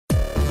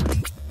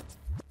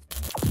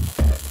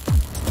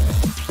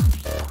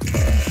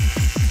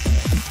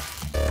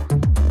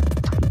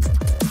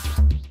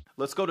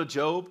Let's go to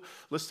Job.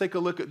 Let's take a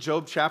look at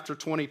Job chapter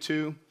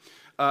 22.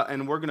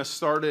 And we're going to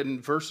start in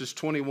verses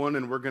 21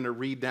 and we're going to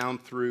read down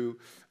through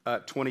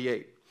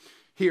 28.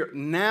 Here,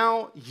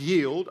 now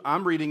yield.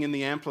 I'm reading in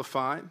the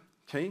Amplified,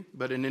 okay,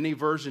 but in any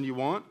version you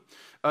want.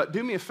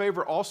 Do me a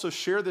favor, also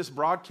share this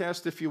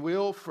broadcast, if you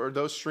will, for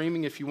those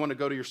streaming. If you want to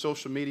go to your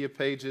social media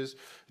pages,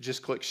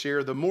 just click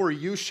share. The more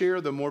you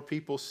share, the more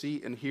people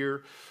see and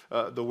hear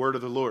the word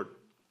of the Lord.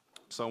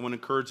 So I want to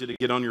encourage you to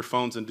get on your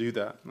phones and do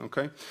that,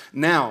 okay?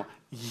 Now,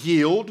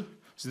 yield.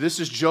 So this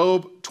is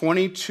Job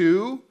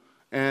 22,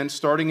 and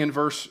starting in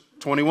verse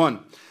 21.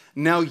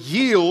 Now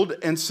yield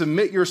and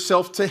submit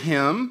yourself to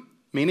him,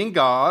 meaning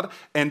God,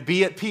 and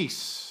be at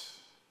peace.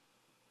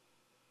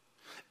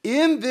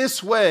 In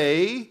this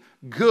way,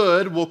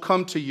 good will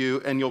come to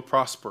you and you'll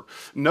prosper.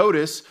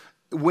 Notice,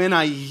 when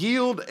I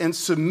yield and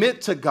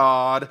submit to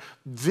God,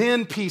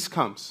 then peace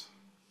comes.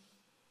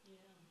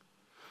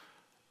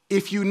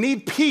 If you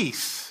need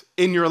peace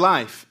in your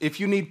life, if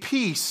you need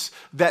peace,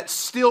 that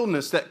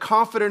stillness, that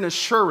confident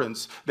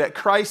assurance that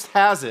Christ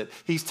has it,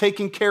 he's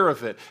taking care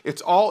of it,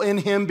 it's all in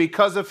him,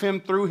 because of him,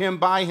 through him,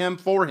 by him,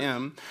 for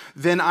him,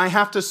 then I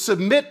have to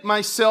submit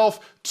myself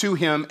to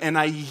him and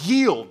I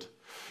yield.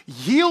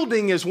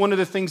 Yielding is one of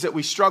the things that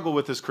we struggle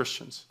with as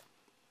Christians.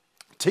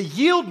 To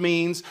yield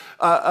means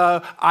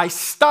I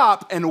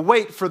stop and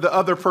wait for the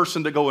other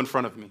person to go in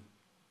front of me.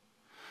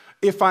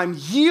 If I'm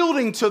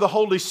yielding to the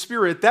Holy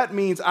Spirit, that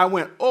means I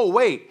went, oh,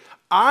 wait,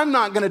 I'm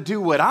not going to do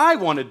what I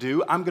want to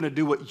do. I'm going to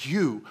do what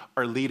you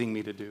are leading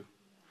me to do.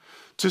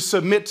 To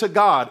submit to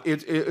God.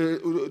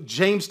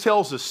 James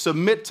tells us,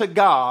 submit to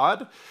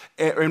God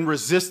and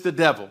resist the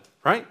devil,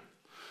 right?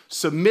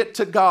 Submit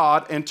to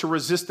God and to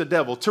resist the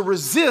devil. To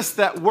resist,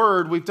 that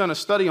word, we've done a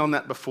study on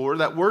that before.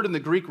 That word in the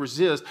Greek,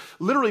 resist,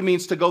 literally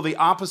means to go the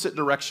opposite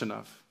direction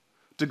of.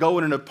 To go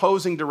in an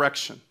opposing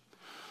direction.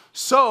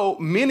 So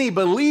many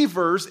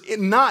believers,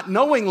 not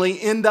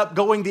knowingly, end up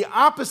going the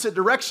opposite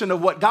direction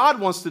of what God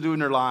wants to do in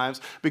their lives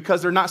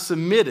because they're not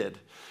submitted.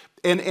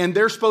 And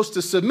they're supposed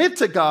to submit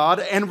to God,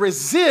 and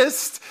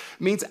resist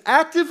means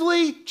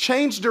actively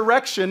change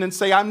direction and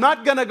say, I'm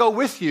not going to go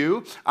with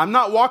you. I'm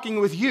not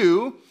walking with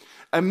you.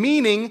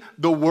 Meaning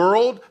the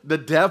world, the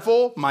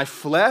devil, my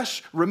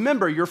flesh.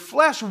 Remember, your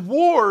flesh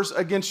wars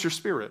against your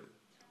spirit.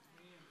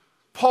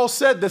 Paul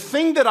said, the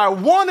thing that I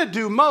want to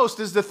do most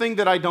is the thing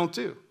that I don't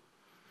do.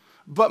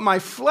 But my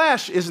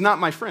flesh is not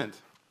my friend.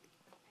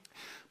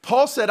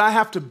 Paul said, I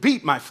have to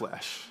beat my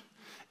flesh.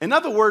 In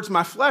other words,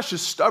 my flesh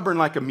is stubborn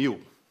like a mule.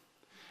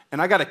 And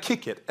I got to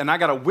kick it, and I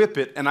got to whip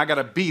it, and I got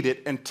to beat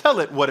it and tell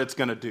it what it's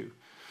going to do.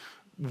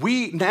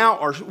 We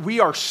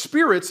are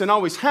spirits and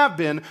always have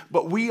been,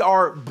 but we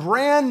are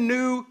brand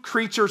new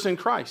creatures in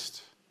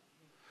Christ.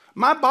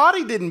 My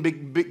body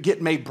didn't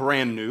get made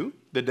brand new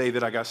the day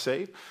that I got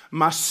saved.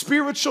 My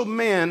spiritual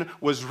man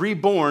was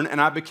reborn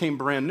and I became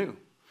brand new.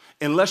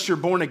 Unless you're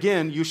born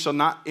again, you shall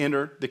not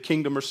enter the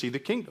kingdom or see the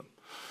kingdom.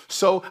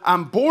 So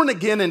I'm born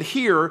again in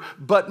here,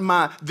 but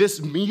this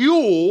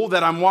mule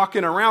that I'm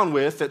walking around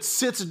with that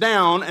sits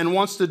down and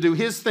wants to do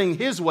his thing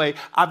his way,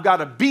 I've got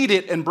to beat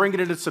it and bring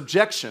it into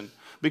subjection.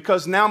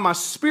 Because now my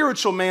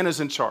spiritual man is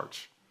in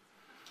charge.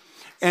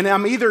 And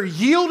I'm either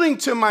yielding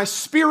to my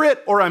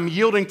spirit or I'm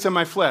yielding to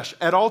my flesh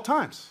at all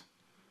times.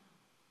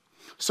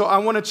 So I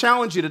want to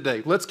challenge you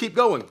today. Let's keep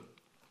going.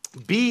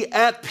 Be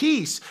at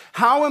peace.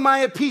 How am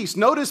I at peace?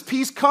 Notice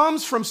peace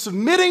comes from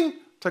submitting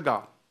to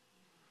God.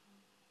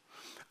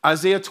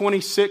 Isaiah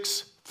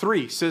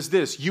 26:3 says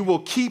this, you will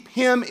keep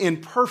him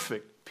in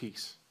perfect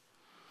peace.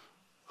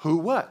 Who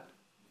what?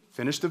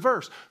 Finish the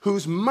verse.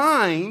 Whose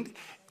mind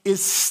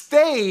is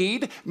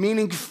stayed,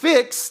 meaning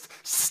fixed,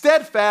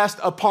 steadfast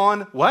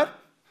upon what?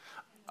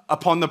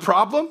 Upon the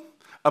problem,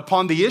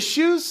 upon the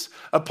issues,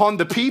 upon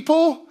the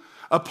people,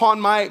 upon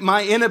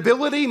my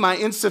inability, my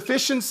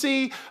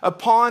insufficiency,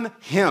 upon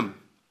him.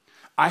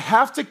 I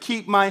have to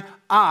keep my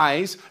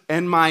eyes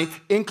and my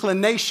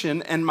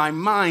inclination and my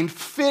mind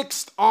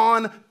fixed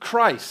on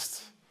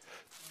Christ.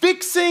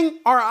 Fixing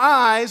our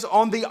eyes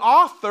on the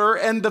author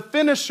and the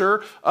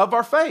finisher of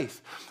our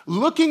faith.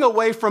 Looking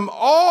away from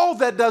all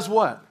that does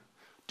what?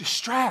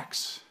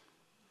 Distracts.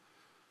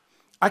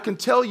 I can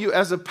tell you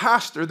as a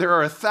pastor, there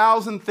are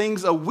 1,000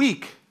 things a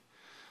week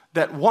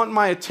that want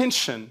my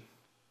attention,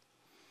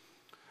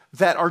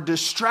 that are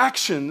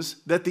distractions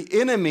that the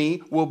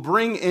enemy will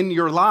bring in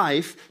your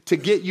life to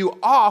get you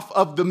off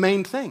of the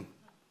main thing.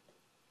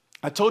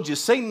 I told you,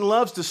 Satan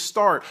loves to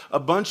start a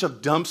bunch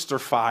of dumpster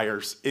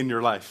fires in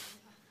your life.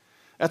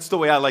 That's the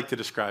way I like to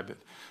describe it.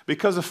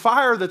 Because a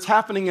fire that's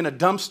happening in a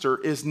dumpster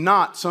is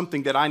not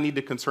something that I need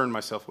to concern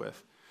myself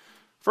with.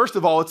 First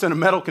of all, it's in a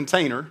metal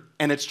container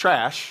and it's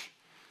trash,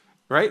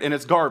 right? And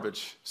it's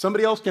garbage.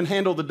 Somebody else can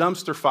handle the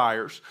dumpster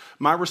fires.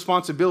 My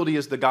responsibility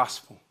is the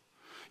gospel.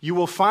 You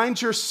will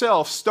find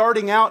yourself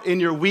starting out in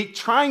your week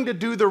trying to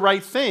do the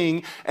right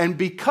thing, and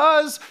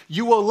because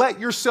you will let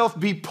yourself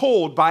be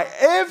pulled by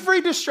every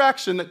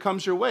distraction that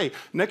comes your way,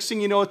 next thing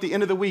you know, at the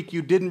end of the week,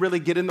 you didn't really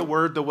get in the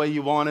Word the way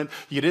you wanted.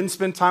 You didn't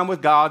spend time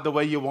with God the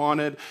way you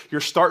wanted. You're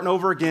starting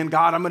over again.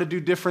 God, I'm going to do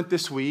different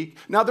this week.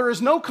 Now, there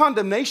is no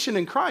condemnation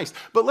in Christ,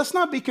 but let's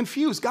not be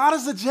confused. God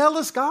is a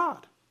jealous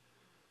God.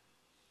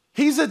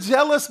 He's a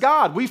jealous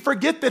God. We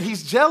forget that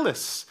he's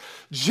jealous.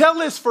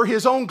 Jealous for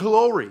his own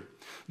glory.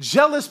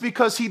 Jealous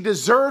because he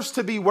deserves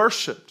to be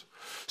worshiped.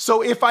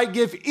 So if I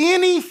give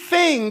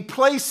anything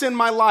place in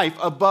my life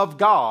above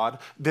God,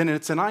 then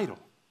it's an idol.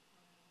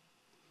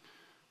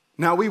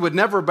 Now, we would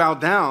never bow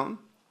down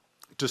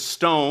to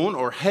stone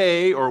or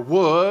hay or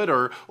wood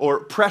or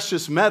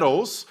precious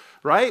metals,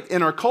 right,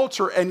 in our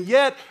culture, and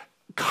yet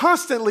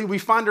constantly we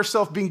find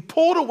ourselves being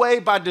pulled away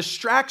by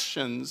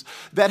distractions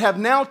that have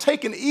now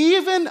taken,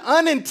 even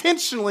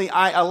unintentionally,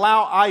 I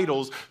allow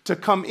idols to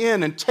come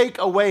in and take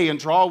away and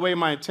draw away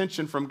my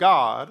attention from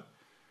God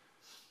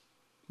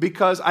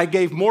because I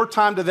gave more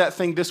time to that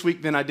thing this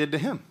week than I did to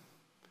him.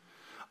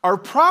 Our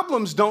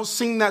problems don't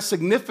seem that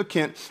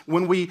significant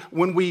when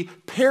we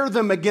pair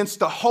them against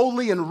the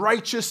holy and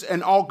righteous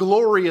and all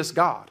glorious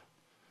God.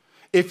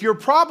 If your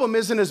problem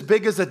isn't as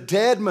big as a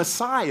dead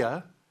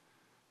Messiah,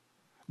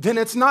 then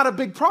it's not a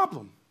big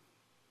problem.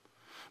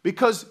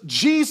 Because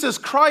Jesus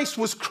Christ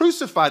was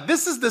crucified.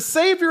 This is the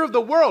Savior of the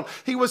world.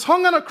 He was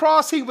hung on a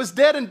cross. He was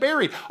dead and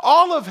buried.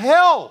 All of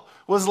hell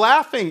was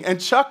laughing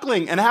and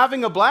chuckling and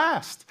having a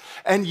blast.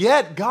 And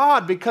yet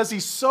God, because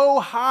he's so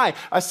high,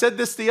 I said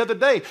this the other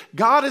day,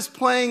 God is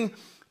playing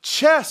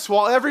chess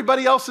while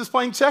everybody else is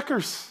playing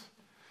checkers,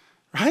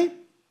 right?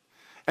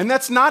 And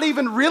that's not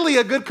even really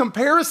a good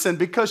comparison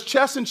because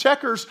chess and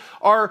checkers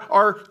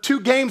are two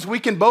games we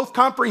can both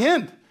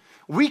comprehend.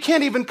 We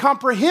can't even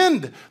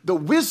comprehend the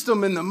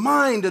wisdom and the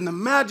mind and the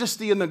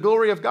majesty and the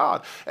glory of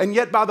God. And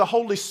yet by the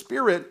Holy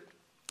Spirit,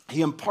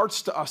 he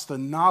imparts to us the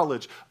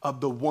knowledge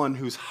of the one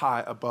who's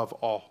high above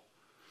all.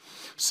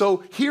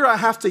 So here I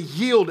have to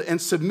yield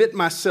and submit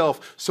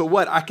myself so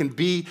what? I can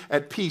be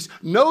at peace.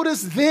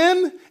 Notice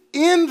then,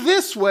 in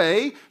this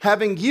way,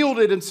 having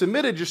yielded and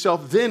submitted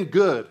yourself, then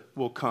good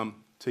will come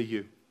to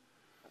you.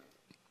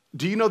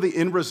 Do you know the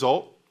end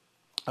result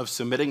of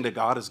submitting to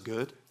God is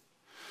good?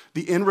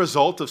 The end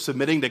result of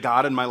submitting to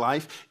God in my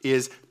life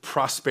is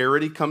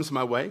prosperity comes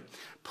my way.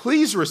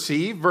 Please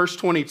receive, verse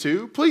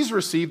 22, please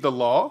receive the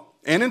law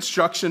and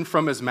instruction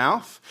from his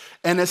mouth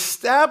and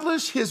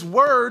establish his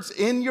words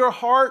in your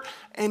heart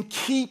and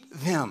keep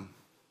them.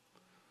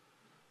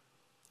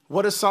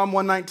 What does Psalm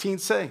 119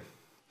 say?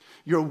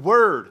 Your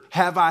word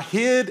have I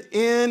hid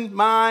in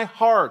my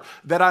heart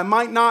that I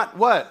might not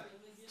what?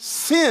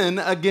 Sin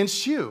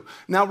against you.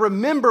 Now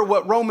remember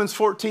what Romans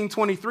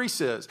 14:23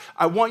 says.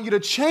 I want you to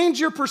change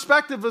your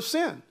perspective of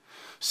sin.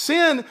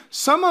 Sin,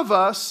 some of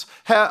us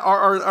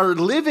are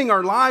living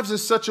our lives in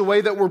such a way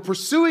that we're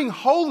pursuing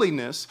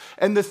holiness,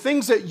 and the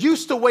things that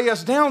used to weigh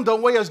us down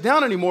don't weigh us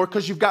down anymore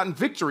because you've gotten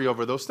victory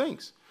over those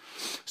things.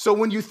 So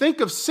when you think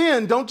of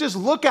sin, don't just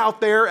look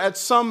out there at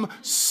some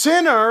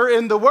sinner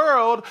in the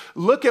world.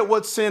 Look at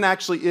what sin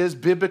actually is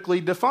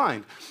biblically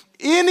defined.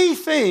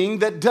 Anything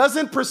that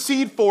doesn't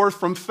proceed forth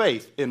from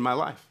faith in my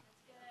life.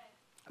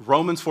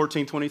 Romans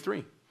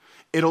 14:23.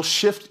 It'll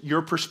shift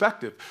your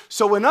perspective.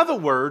 So in other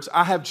words,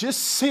 I have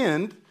just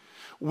sinned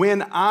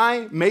when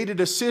I made a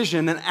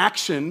decision, an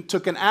action,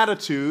 took an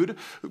attitude,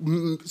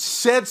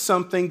 said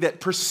something that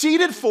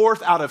proceeded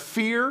forth out of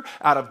fear,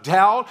 out of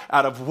doubt,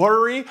 out of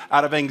worry,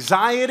 out of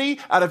anxiety,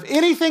 out of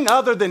anything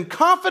other than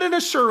confident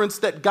assurance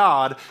that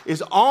God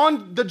is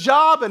on the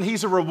job and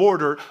he's a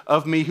rewarder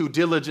of me who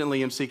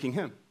diligently am seeking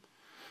him.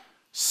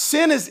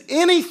 Sin is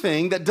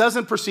anything that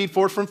doesn't proceed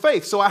forth from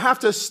faith. So I have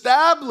to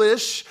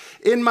establish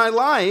in my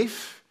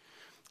life,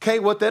 okay,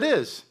 what that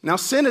is. Now,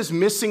 sin is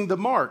missing the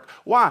mark.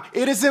 Why?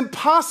 It is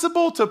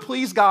impossible to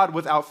please God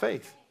without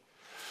faith.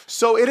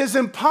 So it is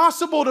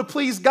impossible to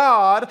please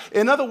God.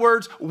 In other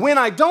words, when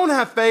I don't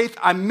have faith,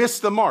 I miss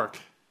the mark,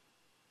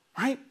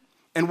 right?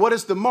 And what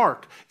is the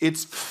mark?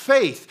 It's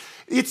faith.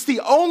 It's the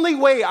only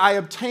way I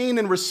obtain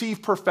and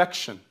receive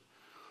perfection.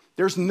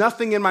 There's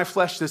nothing in my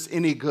flesh that's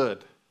any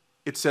good.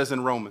 It says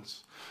in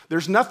Romans.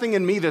 There's nothing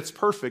in me that's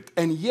perfect,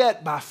 and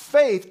yet by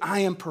faith I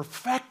am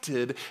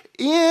perfected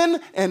in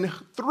and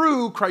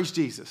through Christ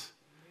Jesus.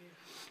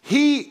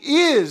 He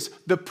is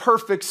the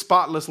perfect,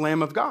 spotless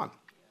Lamb of God.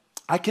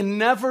 I can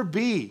never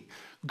be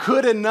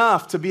good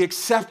enough to be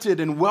accepted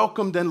and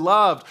welcomed and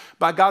loved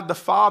by God the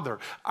Father.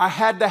 I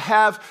had to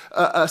have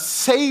a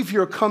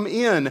Savior come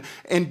in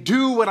and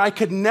do what I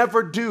could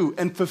never do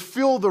and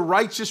fulfill the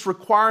righteous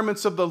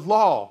requirements of the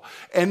law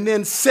and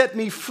then set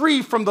me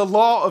free from the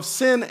law of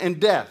sin and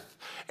death.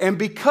 And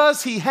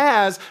because he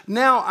has,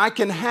 now I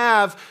can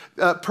have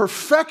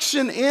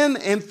perfection in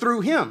and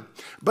through him.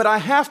 But I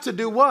have to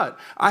do what?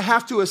 I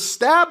have to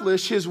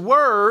establish his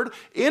word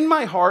in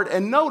my heart.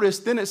 And notice,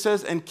 then it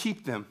says, and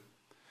keep them.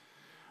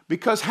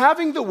 Because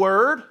having the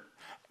word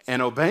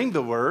and obeying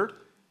the word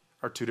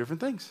are two different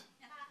things.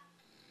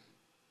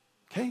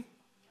 Okay?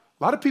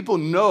 A lot of people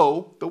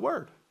know the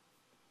word,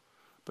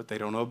 but they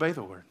don't obey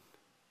the word.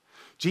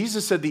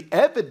 Jesus said the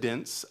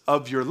evidence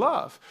of your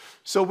love.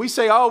 So we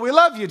say, oh, we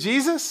love you,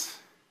 Jesus.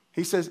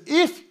 He says,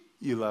 if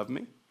you love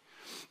me.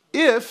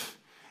 If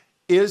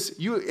is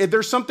you,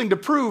 there's something to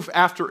prove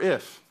after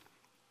if.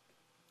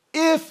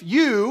 If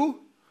you,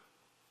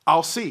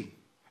 I'll see.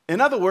 In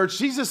other words,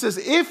 Jesus says,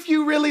 if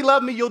you really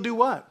love me, you'll do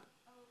what?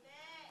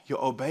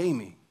 You'll obey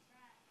me.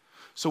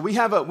 So we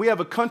have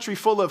a country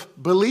full of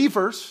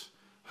believers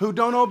who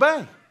don't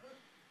obey.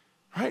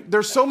 Right?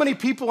 There's so many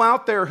people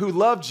out there who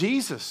love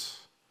Jesus,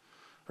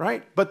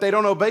 right? But they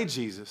don't obey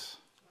Jesus.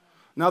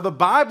 Now the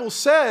Bible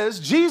says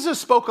Jesus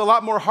spoke a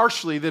lot more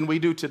harshly than we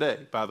do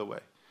today, by the way.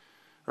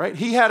 Right?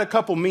 He had a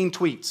couple mean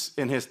tweets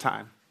in his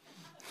time.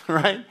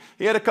 Right?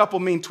 He had a couple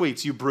mean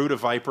tweets. You brood of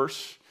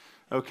vipers.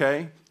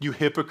 Okay? You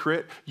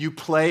hypocrite. You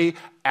play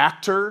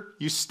actor.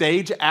 You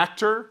stage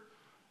actor.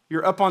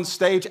 You're up on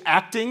stage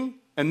acting,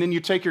 and then you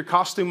take your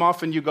costume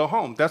off and you go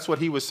home. That's what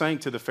he was saying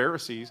to the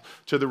Pharisees,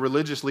 to the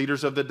religious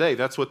leaders of the day.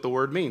 That's what the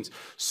word means.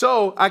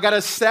 So I got to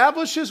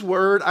establish his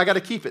word. I got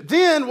to keep it.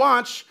 Then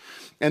watch,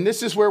 and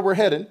this is where we're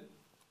headed.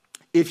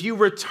 If you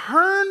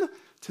return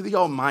to the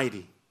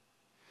Almighty,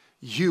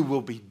 you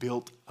will be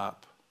built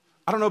up.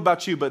 I don't know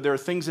about you, but there are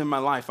things in my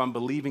life I'm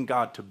believing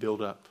God to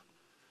build up.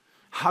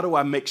 How do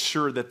I make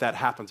sure that that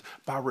happens?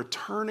 By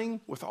returning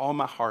with all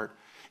my heart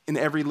in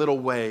every little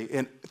way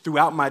and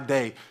throughout my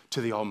day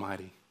to the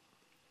Almighty.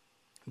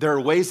 There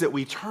are ways that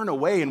we turn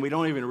away and we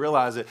don't even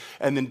realize it.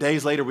 And then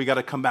days later, we got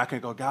to come back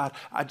and go, God,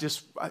 I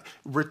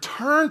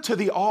return to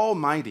the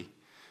Almighty.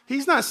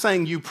 He's not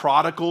saying you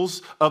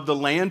prodigals of the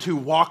land who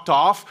walked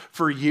off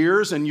for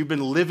years and you've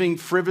been living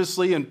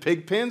frivolously in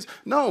pig pens.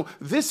 No,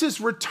 this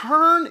is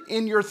return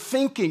in your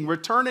thinking,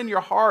 return in your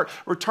heart,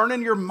 return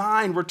in your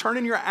mind, return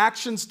in your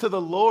actions to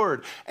the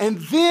Lord. And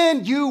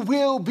then you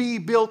will be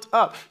built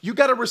up. You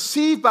got to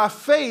receive by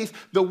faith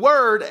the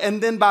word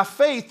and then by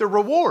faith the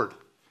reward.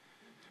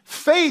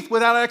 Faith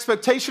without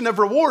expectation of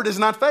reward is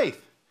not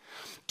faith.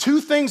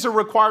 Two things are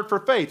required for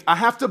faith. I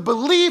have to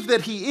believe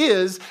that he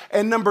is,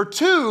 and number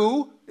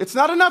two, it's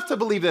not enough to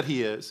believe that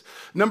he is.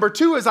 Number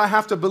two is I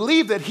have to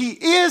believe that he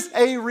is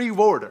a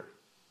rewarder.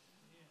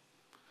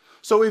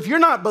 So if you're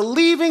not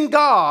believing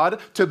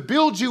God to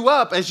build you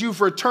up as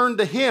you've returned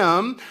to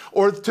him,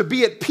 or to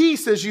be at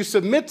peace as you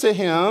submit to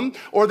him,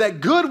 or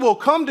that good will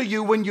come to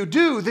you when you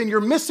do, then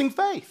you're missing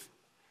faith.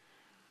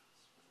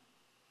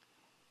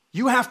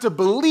 You have to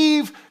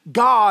believe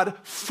God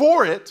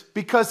for it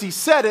because he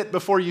said it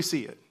before you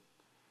see it.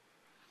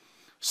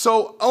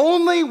 So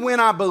only when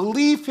I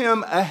believe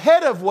him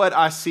ahead of what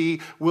I see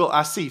will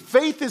I see.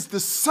 Faith is the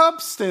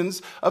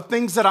substance of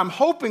things that I'm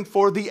hoping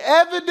for, the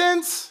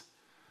evidence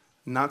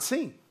not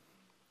seen.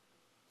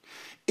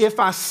 If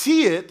I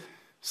see it,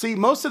 see,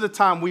 most of the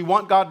time we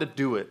want God to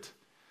do it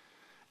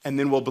and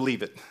then we'll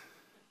believe it.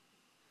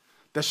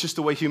 That's just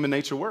the way human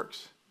nature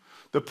works.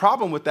 The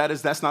problem with that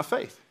is that's not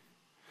faith.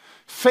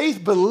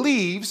 Faith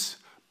believes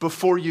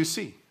before you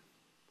see.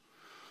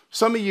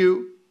 Some of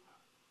you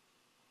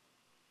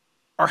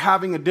are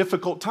having a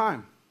difficult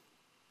time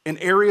in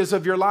areas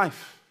of your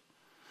life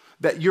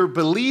that you're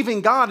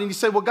believing God and you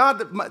say, well,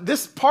 God,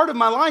 this part of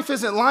my life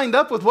isn't lined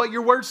up with what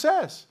your word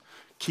says.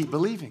 Keep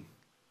believing.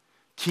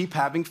 Keep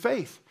having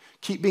faith.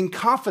 Keep being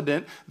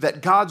confident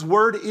that God's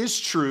word is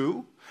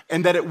true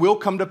and that it will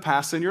come to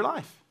pass in your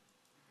life.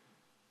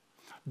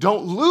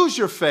 Don't lose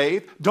your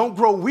faith. Don't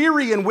grow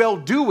weary in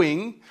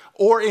well-doing,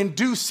 or in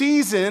due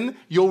season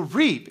you'll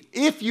reap.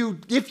 If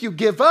you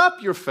give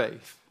up your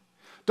faith,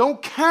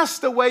 don't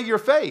cast away your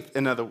faith,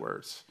 in other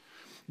words.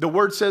 The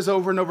word says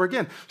over and over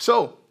again.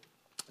 So,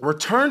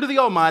 return to the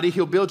Almighty,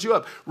 he'll build you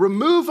up.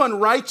 Remove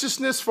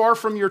unrighteousness far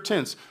from your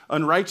tents.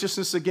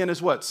 Unrighteousness, again,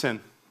 is what?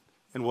 Sin.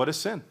 And what is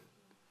sin?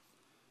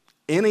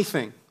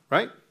 Anything,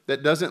 right?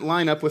 That doesn't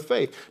line up with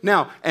faith.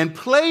 Now, and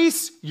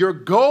place your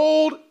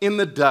gold in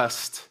the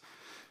dust,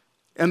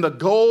 and the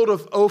gold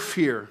of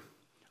Ophir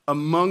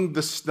among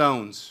the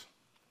stones.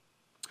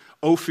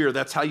 Ophir,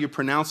 that's how you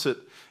pronounce it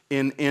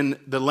in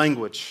the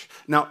language.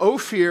 Now,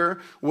 Ophir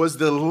was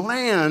the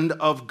land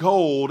of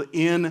gold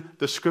in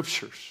the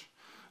scriptures.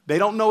 They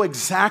don't know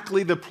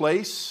exactly the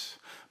place,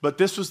 but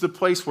this was the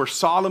place where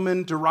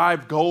Solomon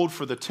derived gold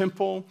for the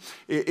temple.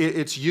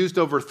 It's used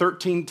over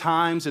 13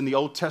 times in the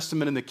Old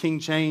Testament in the King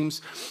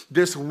James.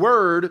 This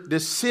word,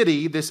 this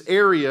city, this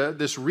area,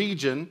 this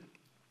region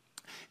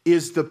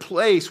is the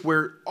place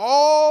where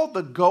all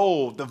the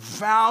gold, the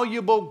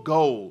valuable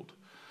gold,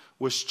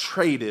 was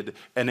traded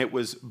and it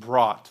was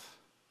brought.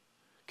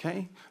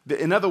 Okay?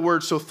 In other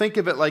words, so think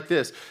of it like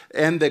this.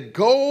 And the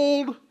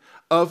gold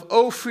of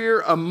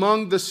Ophir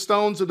among the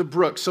stones of the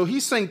brook. So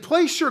he's saying,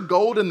 place your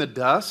gold in the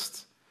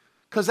dust,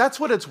 because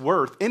that's what it's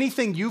worth.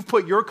 Anything you've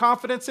put your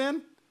confidence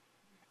in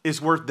is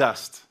worth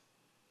dust.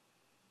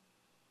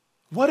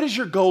 What is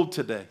your gold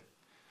today?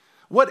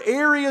 What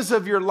areas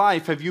of your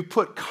life have you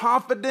put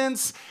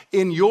confidence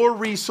in your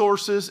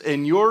resources,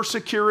 in your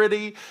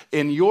security,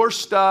 in your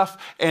stuff,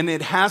 and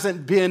it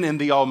hasn't been in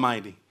the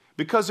Almighty?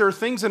 because there are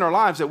things in our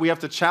lives that we have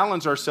to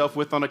challenge ourselves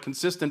with on a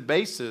consistent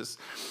basis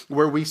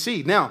where we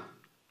see. Now,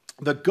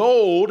 the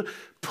gold,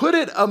 put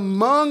it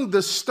among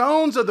the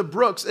stones of the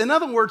brooks. In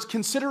other words,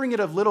 considering it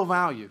of little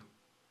value.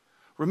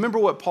 Remember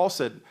what Paul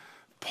said.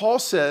 Paul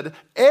said,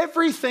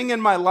 everything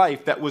in my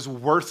life that was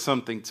worth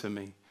something to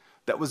me,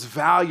 that was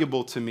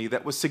valuable to me,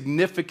 that was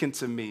significant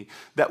to me,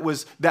 that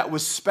was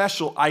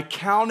special, I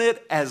count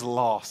it as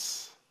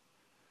loss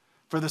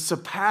for the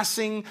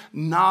surpassing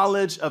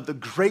knowledge of the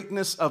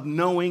greatness of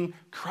knowing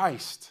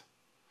Christ.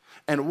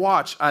 And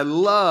watch, I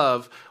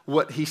love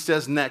what he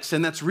says next.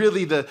 And that's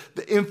really the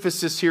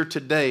emphasis here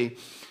today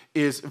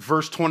is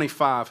verse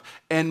 25.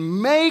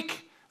 And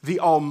make the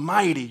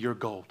Almighty your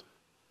gold,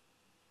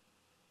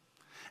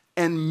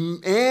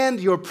 and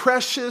your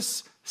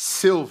precious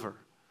silver.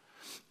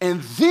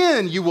 And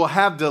then you will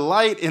have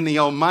delight in the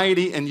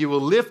Almighty, and you will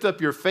lift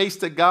up your face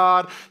to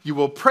God. You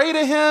will pray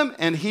to him,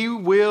 and he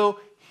will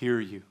hear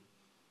you.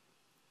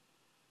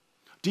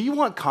 Do you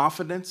want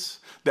confidence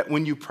that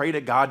when you pray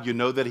to God, you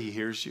know that he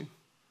hears you?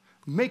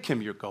 Make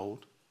him your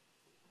gold.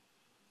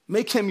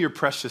 Make him your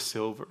precious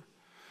silver.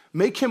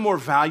 Make him more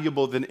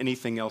valuable than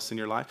anything else in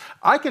your life.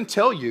 I can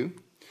tell you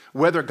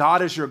whether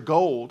God is your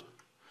gold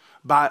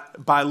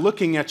by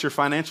looking at your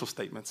financial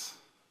statements,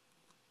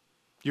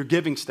 your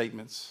giving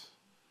statements.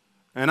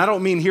 And I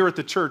don't mean here at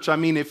the church. I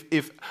mean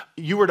if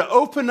you were to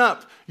open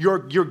up your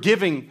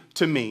giving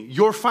to me,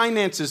 your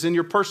finances in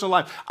your personal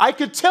life, I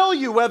could tell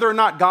you whether or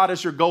not God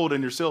is your gold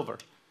and your silver.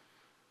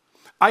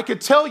 I could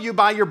tell you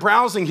by your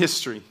browsing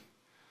history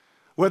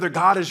whether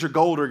God is your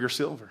gold or your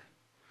silver.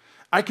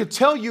 I could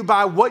tell you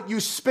by what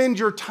you spend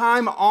your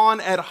time on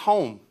at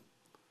home.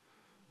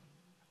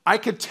 I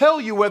could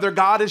tell you whether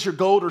God is your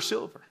gold or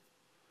silver.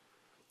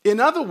 In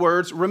other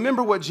words,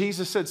 remember what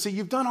Jesus said. See,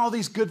 you've done all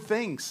these good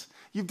things.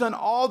 You've done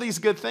all these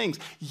good things.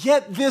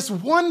 Yet this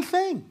one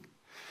thing,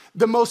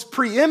 the most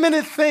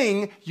preeminent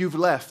thing, you've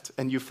left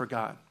and you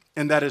forgot.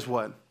 And that is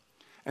what?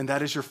 And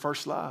that is your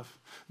first love.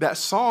 That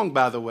song,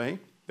 by the way,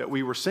 that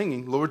we were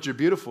singing, Lord, You're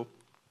Beautiful,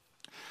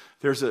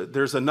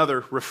 there's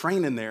another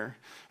refrain in there.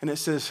 And it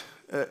says,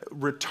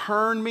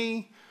 return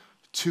me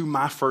to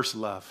my first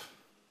love.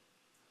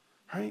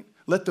 Right?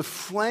 Let the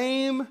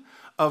flame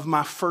of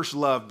my first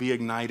love be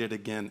ignited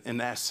again,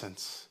 in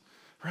essence,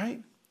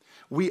 right?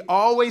 We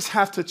always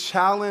have to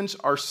challenge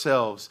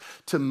ourselves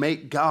to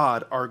make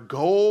God our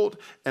gold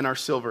and our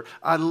silver.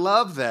 I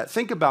love that.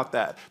 Think about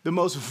that. The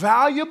most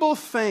valuable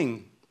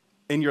thing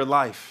in your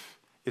life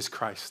is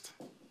Christ.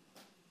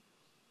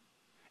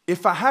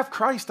 If I have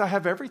Christ, I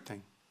have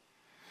everything.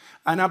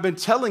 And I've been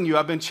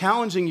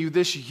challenging you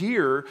this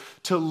year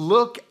to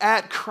look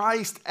at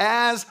Christ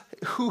as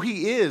who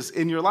he is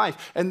in your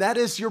life. And that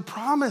is your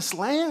promised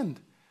land.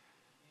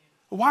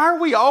 Why are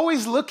we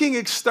always looking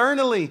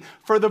externally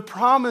for the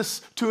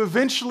promise to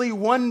eventually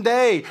one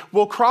day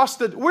we'll cross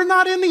we're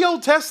not in the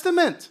Old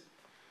Testament.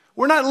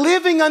 We're not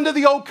living under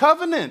the old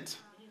covenant.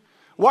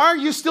 Why are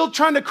you still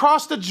trying to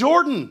cross the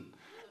Jordan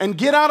and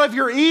get out of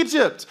your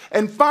Egypt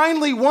and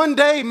finally one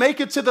day make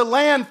it to the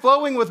land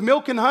flowing with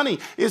milk and honey?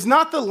 Is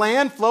not the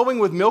land flowing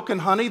with milk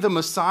and honey the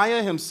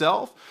Messiah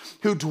himself,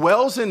 who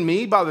dwells in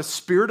me by the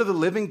Spirit of the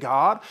living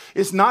God?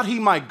 Is not he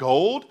my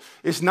gold?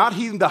 Is not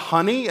he the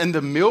honey and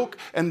the milk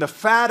and the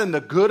fat and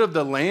the good of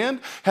the land?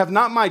 Have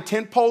not my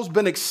tent poles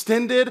been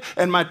extended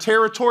and my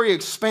territory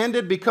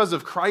expanded because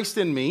of Christ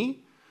in me?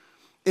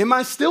 Am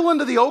I still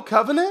under the old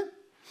covenant?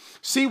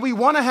 See, we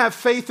want to have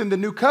faith in the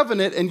new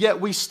covenant, and yet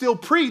we still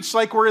preach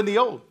like we're in the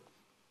old.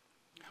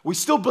 We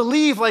still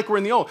believe like we're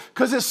in the old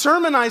because it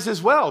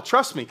sermonizes well.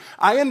 Trust me.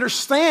 I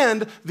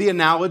understand the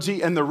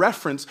analogy and the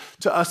reference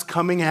to us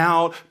coming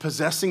out,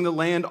 possessing the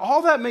land.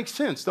 All that makes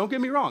sense. Don't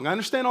get me wrong. I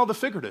understand all the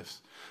figuratives.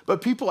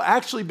 But people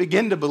actually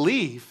begin to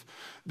believe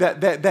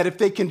that if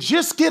they can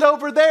just get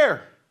over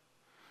there,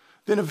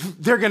 then if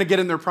they're going to get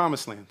in their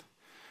promised land.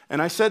 And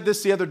I said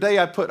this the other day.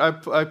 I put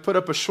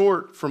up a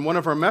short from one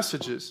of our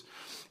messages.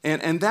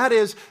 And that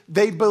is,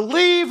 they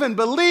believe and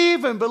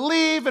believe and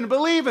believe and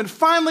believe and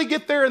finally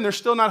get there and they're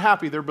still not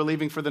happy. They're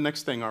believing for the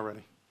next thing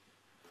already.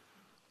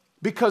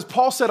 Because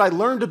Paul said, I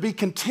learned to be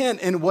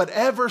content in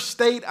whatever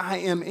state I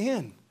am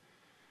in.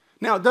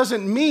 Now, it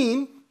doesn't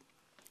mean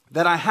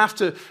that I have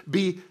to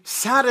be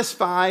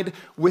satisfied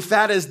with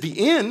that as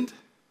the end.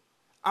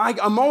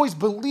 I'm always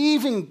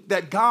believing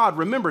that God,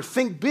 remember,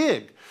 think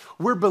big.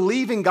 We're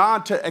believing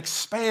God to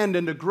expand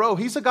and to grow.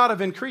 He's a God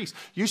of increase.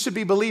 You should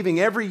be believing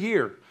every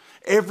year,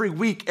 every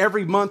week,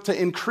 every month to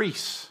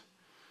increase.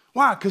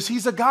 Why? Because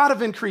he's a God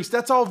of increase.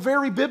 That's all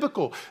very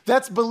biblical.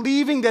 That's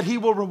believing that he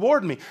will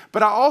reward me.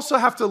 But I also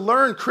have to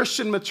learn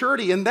Christian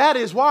maturity, and that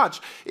is, watch,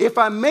 if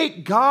I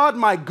make God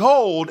my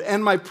gold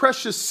and my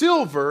precious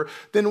silver,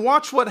 then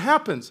watch what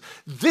happens.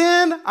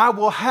 Then I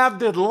will have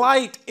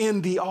delight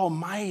in the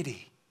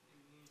Almighty.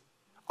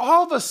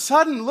 All of a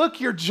sudden,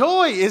 look, your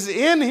joy is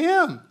in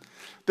him.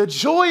 The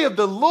joy of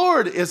the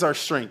Lord is our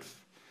strength.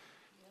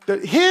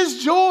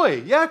 His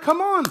joy, yeah,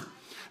 come on.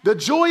 The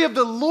joy of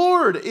the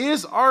Lord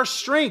is our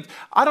strength.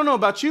 I don't know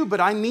about you, but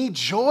I need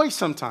joy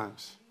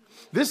sometimes.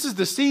 This is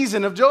the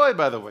season of joy,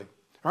 by the way.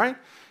 right?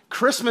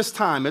 Christmas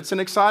time, it's an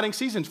exciting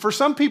season. For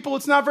some people,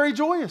 it's not very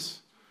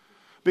joyous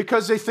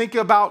because they think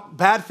about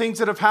bad things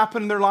that have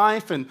happened in their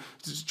life and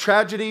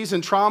tragedies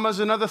and traumas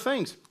and other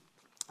things.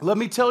 Let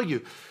me tell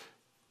you,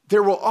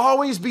 there will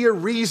always be a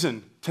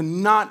reason to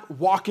not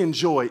walk in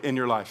joy in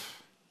your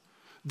life.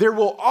 There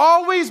will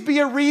always be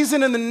a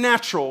reason in the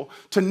natural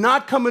to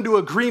not come into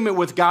agreement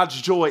with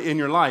God's joy in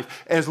your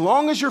life, as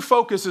long as your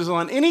focus is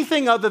on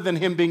anything other than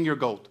him being your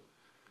gold.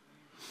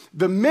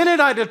 The minute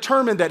I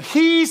determine that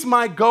he's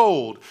my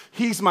gold,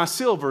 he's my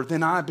silver,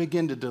 then I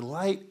begin to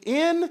delight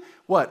in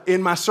what?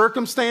 In my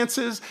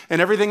circumstances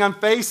and everything I'm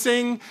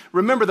facing.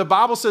 Remember, the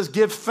Bible says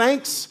give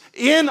thanks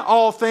in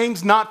all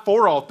things, not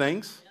for all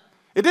things.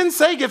 It didn't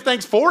say give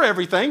thanks for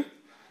everything.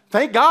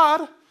 Thank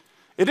God.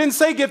 It didn't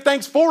say give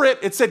thanks for it.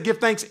 It said give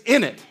thanks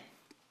in it,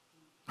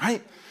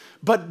 right?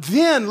 But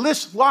then,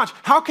 let's watch.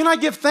 How can I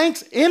give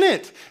thanks in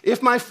it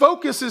if my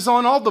focus is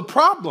on all the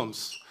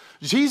problems?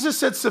 Jesus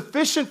said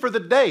sufficient for the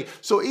day.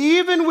 So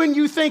even when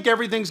you think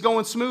everything's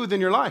going smooth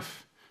in your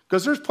life,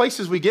 because there's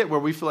places we get where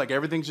we feel like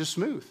everything's just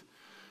smooth.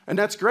 And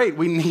that's great.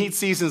 We need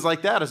seasons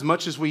like that as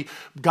much as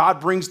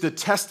God brings the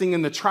testing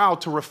and the trial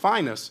to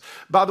refine us.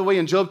 By the way,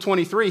 in Job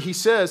 23, he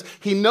says,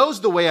 he knows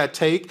the way I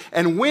take,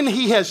 and when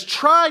he has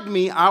tried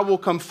me, I will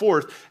come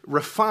forth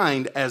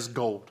refined as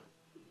gold.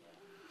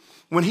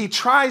 When he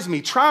tries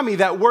me, try me,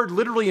 that word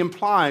literally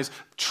implies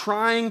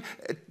trying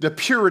the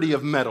purity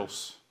of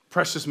metals,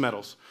 precious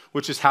metals,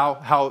 which is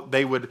how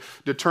they would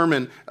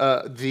determine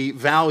the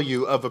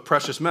value of a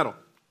precious metal.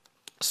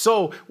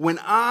 So when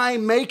I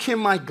make him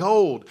my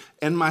gold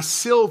and my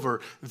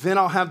silver, then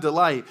I'll have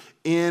delight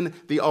in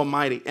the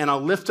Almighty, and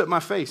I'll lift up my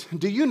face.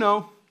 Do you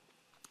know,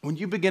 when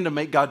you begin to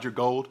make God your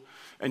gold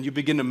and you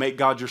begin to make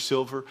God your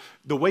silver,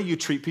 the way you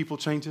treat people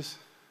changes?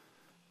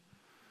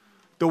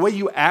 The way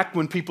you act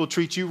when people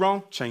treat you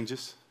wrong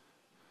changes.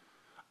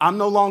 I'm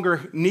no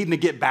longer needing to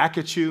get back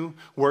at you,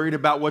 worried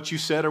about what you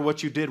said or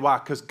what you did. Why?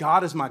 Because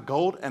God is my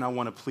gold, and I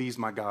want to please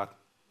my God.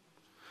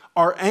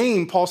 Our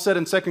aim, Paul said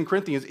in 2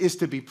 Corinthians, is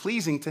to be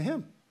pleasing to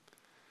him.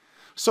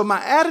 So my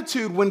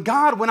attitude when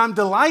I'm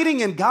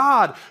delighting in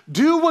God,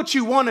 do what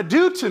you want to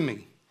do to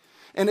me.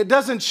 And it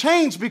doesn't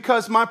change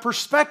because my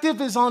perspective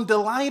is on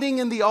delighting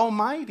in the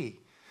Almighty.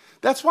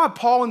 That's why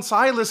Paul and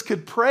Silas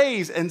could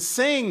praise and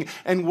sing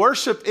and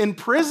worship in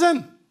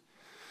prison.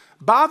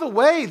 By the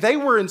way, they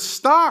were in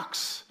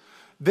stocks.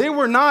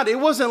 It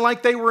wasn't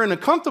like they were in a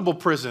comfortable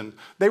prison.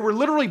 They were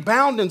literally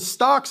bound in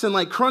stocks and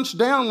like crunched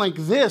down like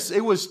this.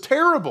 It was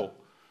terrible.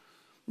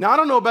 Now, I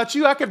don't know about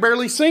you. I could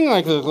barely sing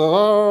like this.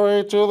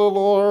 Glory to the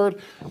Lord.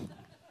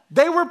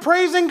 They were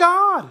praising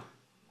God.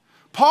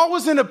 Paul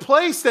was in a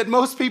place that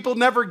most people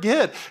never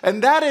get.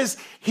 And that is,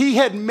 he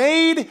had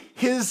made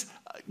his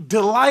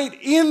delight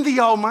in the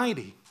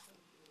Almighty.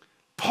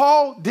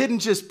 Paul didn't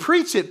just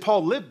preach it.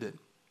 Paul lived it.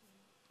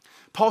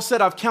 Paul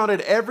said, I've counted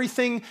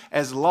everything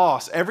as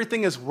loss,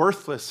 everything as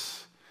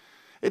worthless.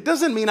 It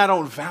doesn't mean I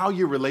don't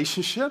value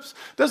relationships.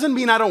 Doesn't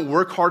mean I don't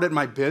work hard at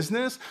my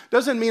business.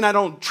 Doesn't mean I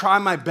don't try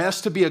my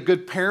best to be a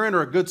good parent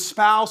or a good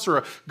spouse or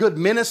a good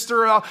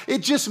minister. It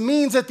just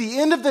means at the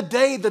end of the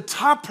day, the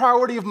top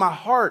priority of my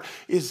heart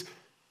is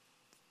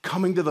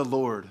coming to the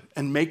Lord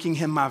and making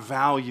him my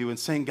value and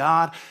saying,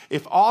 God,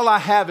 if all I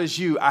have is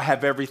you, I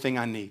have everything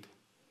I need.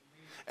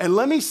 And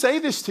let me say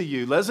this to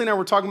you. Leslie and I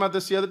were talking about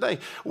this the other day.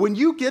 When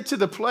you get to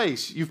the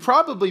place, you've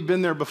probably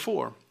been there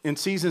before in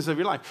seasons of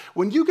your life.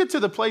 When you get to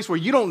the place where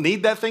you don't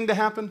need that thing to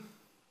happen,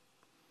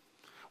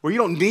 where you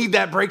don't need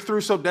that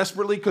breakthrough so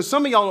desperately, because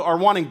some of y'all are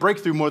wanting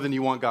breakthrough more than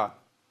you want God.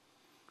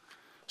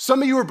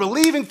 Some of you are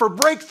believing for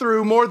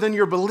breakthrough more than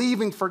you're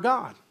believing for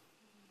God.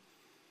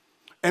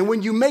 And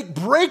when you make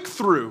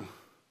breakthrough,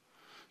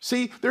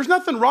 see, there's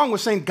nothing wrong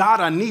with saying, God,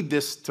 I need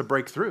this to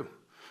break through.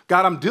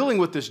 God, I'm dealing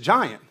with this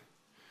giant.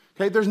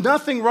 Okay, there's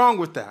nothing wrong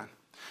with that.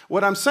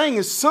 What I'm saying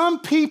is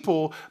some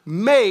people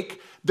make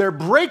their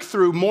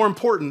breakthrough more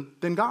important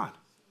than God.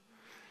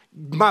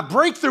 My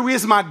breakthrough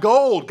is my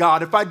gold,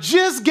 God. If I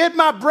just get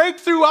my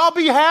breakthrough, I'll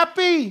be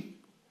happy.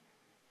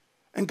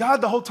 And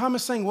God the whole time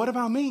is saying, what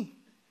about me?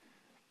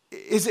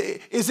 Is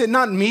it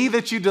not me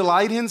that you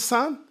delight in,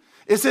 son?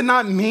 Is it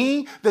not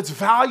me that's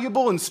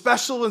valuable and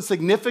special and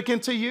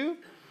significant to you?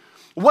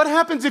 What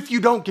happens if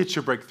you don't get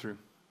your breakthrough?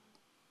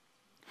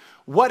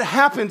 What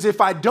happens if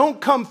I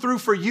don't come through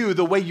for you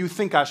the way you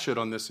think I should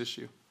on this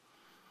issue?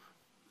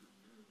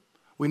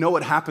 We know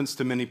what happens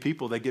to many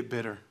people. They get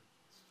bitter.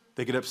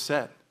 They get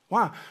upset.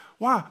 Why?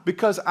 Why?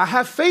 Because I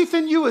have faith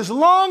in you as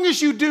long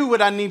as you do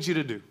what I need you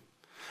to do.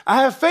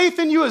 I have faith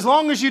in you as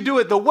long as you do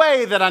it the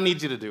way that I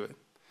need you to do it.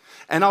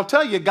 And I'll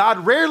tell you,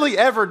 God rarely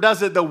ever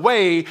does it the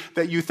way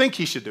that you think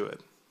he should do it.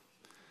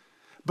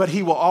 But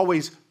he will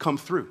always come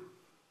through.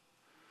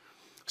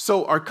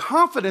 So our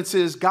confidence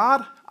is,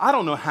 God, I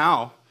don't know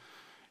how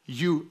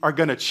you are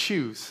going to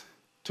choose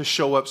to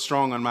show up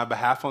strong on my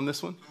behalf on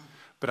this one,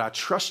 but I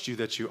trust you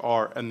that you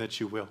are and that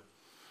you will.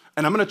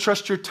 And I'm going to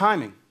trust your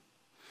timing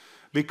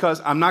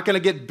because I'm not going to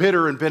get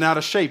bitter and bent out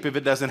of shape if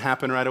it doesn't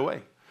happen right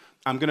away.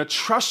 I'm going to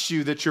trust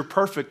you that you're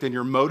perfect and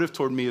your motive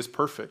toward me is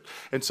perfect.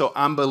 And so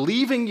I'm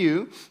believing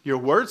you. Your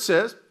word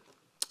says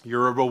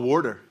you're a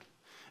rewarder.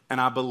 And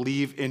I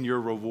believe in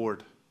your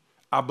reward.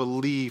 I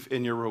believe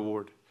in your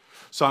reward.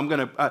 So I'm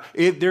going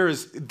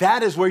to,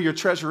 that is where your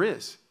treasure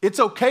is. It's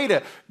okay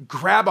to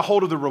grab a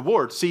hold of the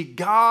reward. See,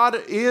 God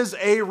is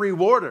a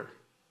rewarder.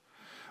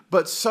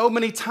 But so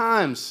many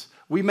times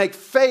we make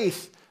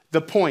faith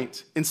the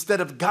point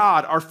instead of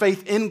God, our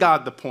faith in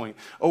God the point.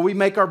 Or we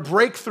make our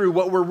breakthrough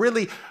what we're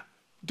really,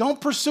 don't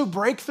pursue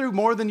breakthrough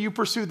more than you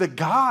pursue the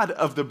God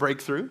of the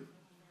breakthrough.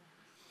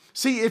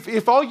 See,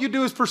 if all you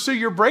do is pursue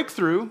your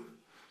breakthrough,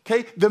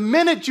 okay, the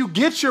minute you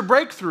get your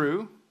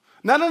breakthrough,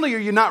 not only are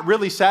you not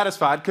really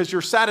satisfied because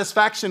your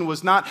satisfaction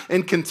was not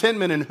in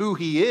contentment in who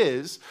he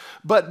is,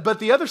 but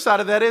the other side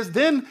of that is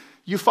then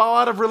you fall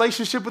out of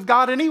relationship with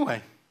God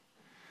anyway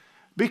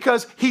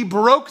because he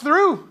broke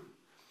through.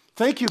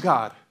 Thank you,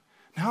 God.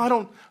 Now I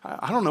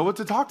don't know what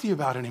to talk to you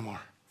about anymore.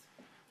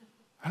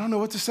 I don't know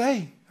what to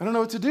say. I don't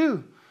know what to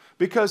do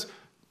because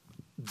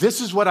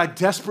this is what I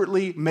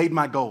desperately made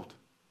my gold.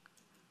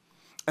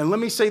 And let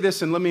me say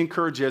this and let me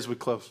encourage you as we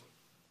close.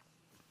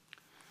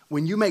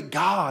 When you make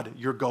God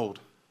your gold,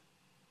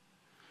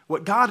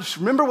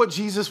 remember what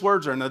Jesus'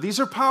 words are. Now,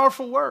 these are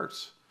powerful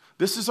words.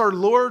 This is our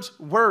Lord's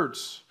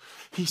words.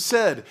 He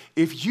said,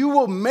 if you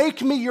will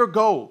make me your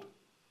gold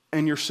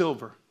and your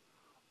silver,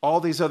 all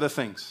these other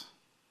things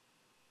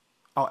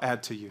I'll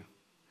add to you.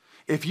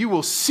 If you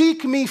will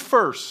seek me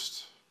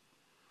first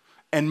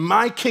and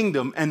my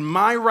kingdom and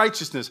my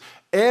righteousness,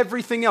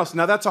 everything else.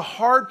 Now, that's a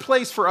hard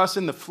place for us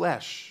in the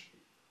flesh.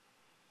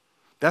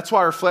 That's why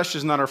our flesh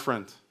is not our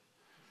friend.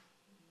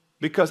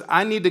 Because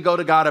I need to go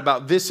to God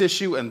about this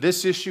issue,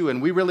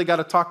 and we really got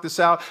to talk this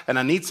out, and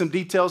I need some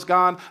details,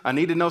 God. I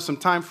need to know some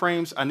time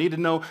frames. I need to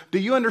know, do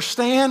you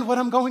understand what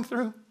I'm going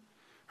through?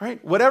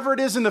 Right? Whatever it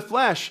is in the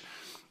flesh,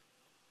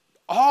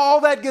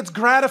 all that gets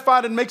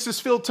gratified and makes us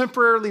feel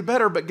temporarily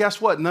better, but guess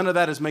what? None of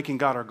that is making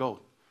God our gold.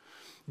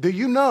 Do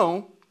you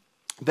know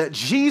that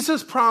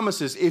Jesus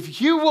promises, if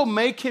you will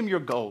make him your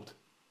gold.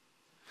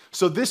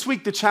 So this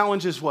week, the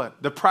challenge is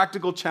what? The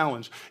practical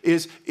challenge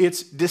is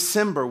it's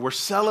December. We're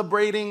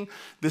celebrating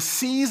the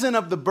season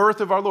of the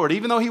birth of our Lord.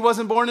 Even though he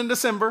wasn't born in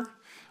December,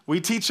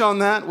 we teach on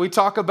that. We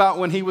talk about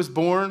when he was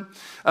born.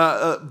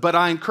 But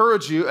I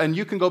encourage you, and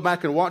you can go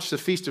back and watch the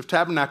Feast of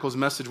Tabernacles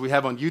message we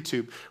have on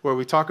YouTube where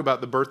we talk about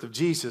the birth of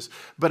Jesus.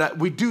 But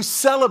we do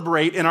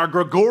celebrate in our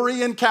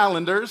Gregorian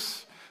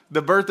calendars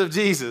the birth of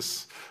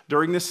Jesus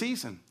during this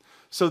season.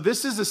 So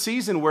this is a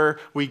season where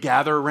we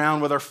gather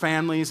around with our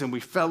families and we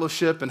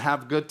fellowship and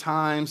have good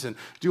times and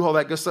do all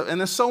that good stuff.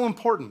 And it's so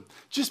important.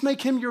 Just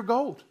make him your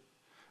gold.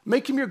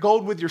 Make him your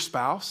gold with your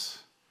spouse.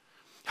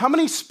 How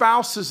many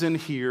spouses in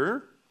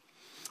here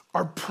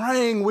are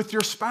praying with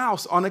your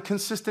spouse on a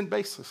consistent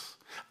basis?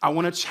 I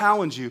want to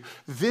challenge you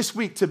this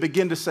week to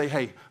begin to say,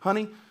 hey,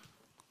 honey,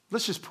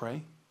 let's just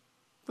pray.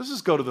 Let's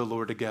just go to the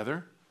Lord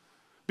together.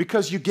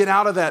 Because you get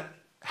out of that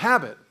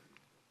habit.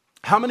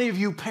 How many of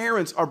you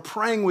parents are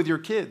praying with your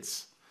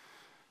kids,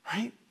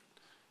 right?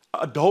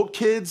 Adult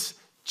kids,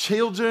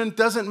 children,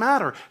 doesn't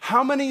matter.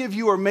 How many of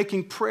you are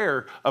making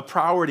prayer a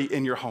priority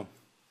in your home?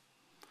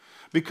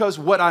 Because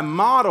what I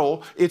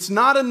model, it's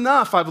not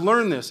enough, I've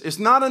learned this, it's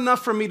not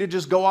enough for me to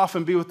just go off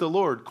and be with the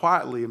Lord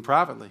quietly and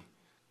privately,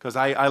 because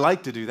I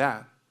like to do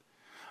that.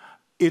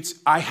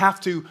 I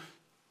have to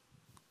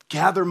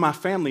gather my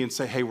family and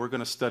say, hey, we're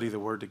going to study the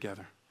Word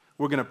together.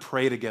 We're going to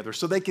pray together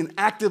so they can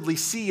actively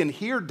see and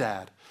hear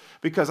Dad.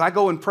 Because I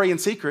go and pray in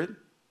secret,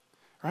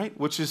 right?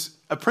 Which is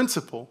a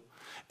principle.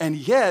 And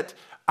yet,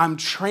 I'm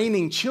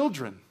training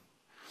children.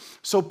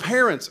 So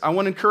parents, I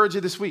want to encourage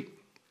you this week.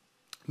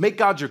 Make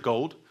God your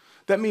gold.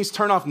 That means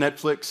turn off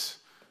Netflix,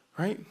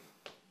 right?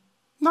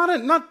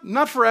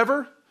 Not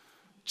forever.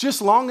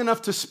 Just long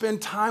enough to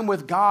spend time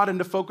with God and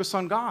to focus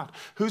on God.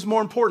 Who's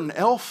more important,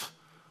 Elf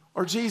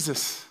or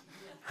Jesus,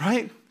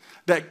 right?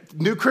 That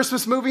new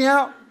Christmas movie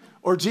out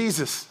or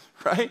Jesus,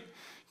 right?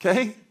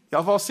 Okay?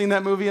 Y'all have all seen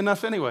that movie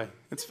enough anyway.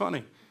 It's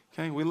funny.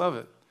 Okay, we love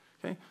it.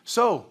 Okay,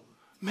 so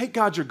make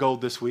God your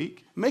gold this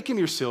week. Make him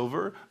your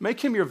silver.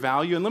 Make him your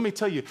value. And let me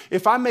tell you,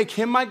 if I make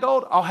him my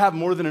gold, I'll have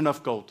more than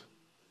enough gold.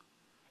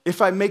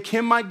 If I make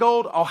him my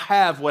gold, I'll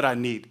have what I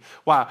need.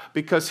 Why?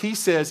 Because he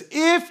says,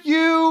 if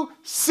you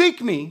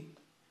seek me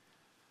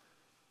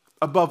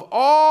above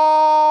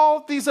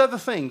all these other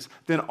things,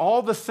 then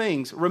all the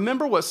things,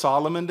 remember what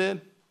Solomon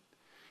did?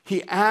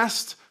 He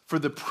asked for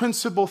the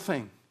principal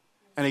thing,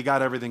 and he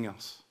got everything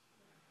else.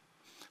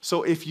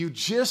 So if you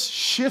just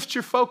shift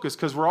your focus,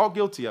 because we're all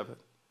guilty of it,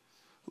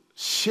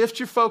 shift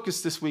your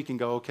focus this week and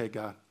go, okay,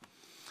 God,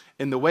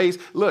 in the ways,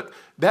 look,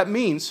 that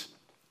means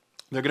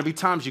there are going to be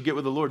times you get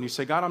with the Lord and you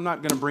say, God, I'm not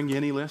going to bring you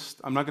any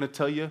list. I'm not going to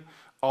tell you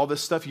all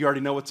this stuff. You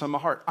already know what's on my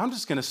heart. I'm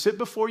just going to sit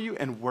before you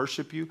and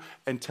worship you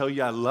and tell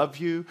you I love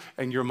you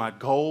and you're my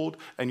gold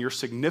and you're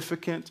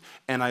significant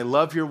and I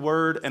love your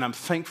word and I'm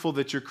thankful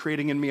that you're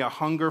creating in me a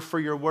hunger for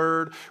your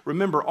word.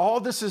 Remember, all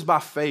this is by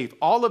faith.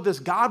 All of this,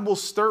 God will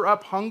stir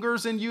up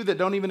hungers in you that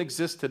don't even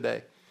exist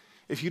today.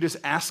 if you just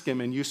ask him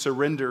and you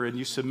surrender and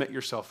you submit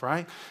yourself,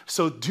 right?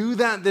 So do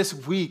that this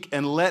week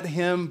and let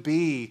him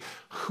be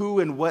who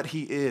and what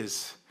he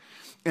is.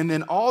 And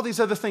then all these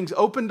other things,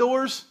 open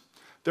doors,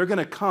 they're going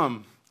to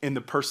come in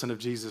the person of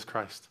Jesus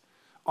Christ.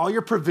 All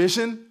your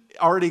provision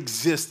already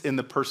exists in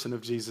the person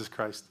of Jesus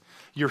Christ.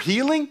 Your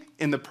healing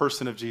in the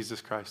person of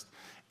Jesus Christ.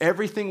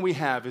 Everything we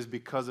have is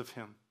because of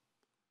him.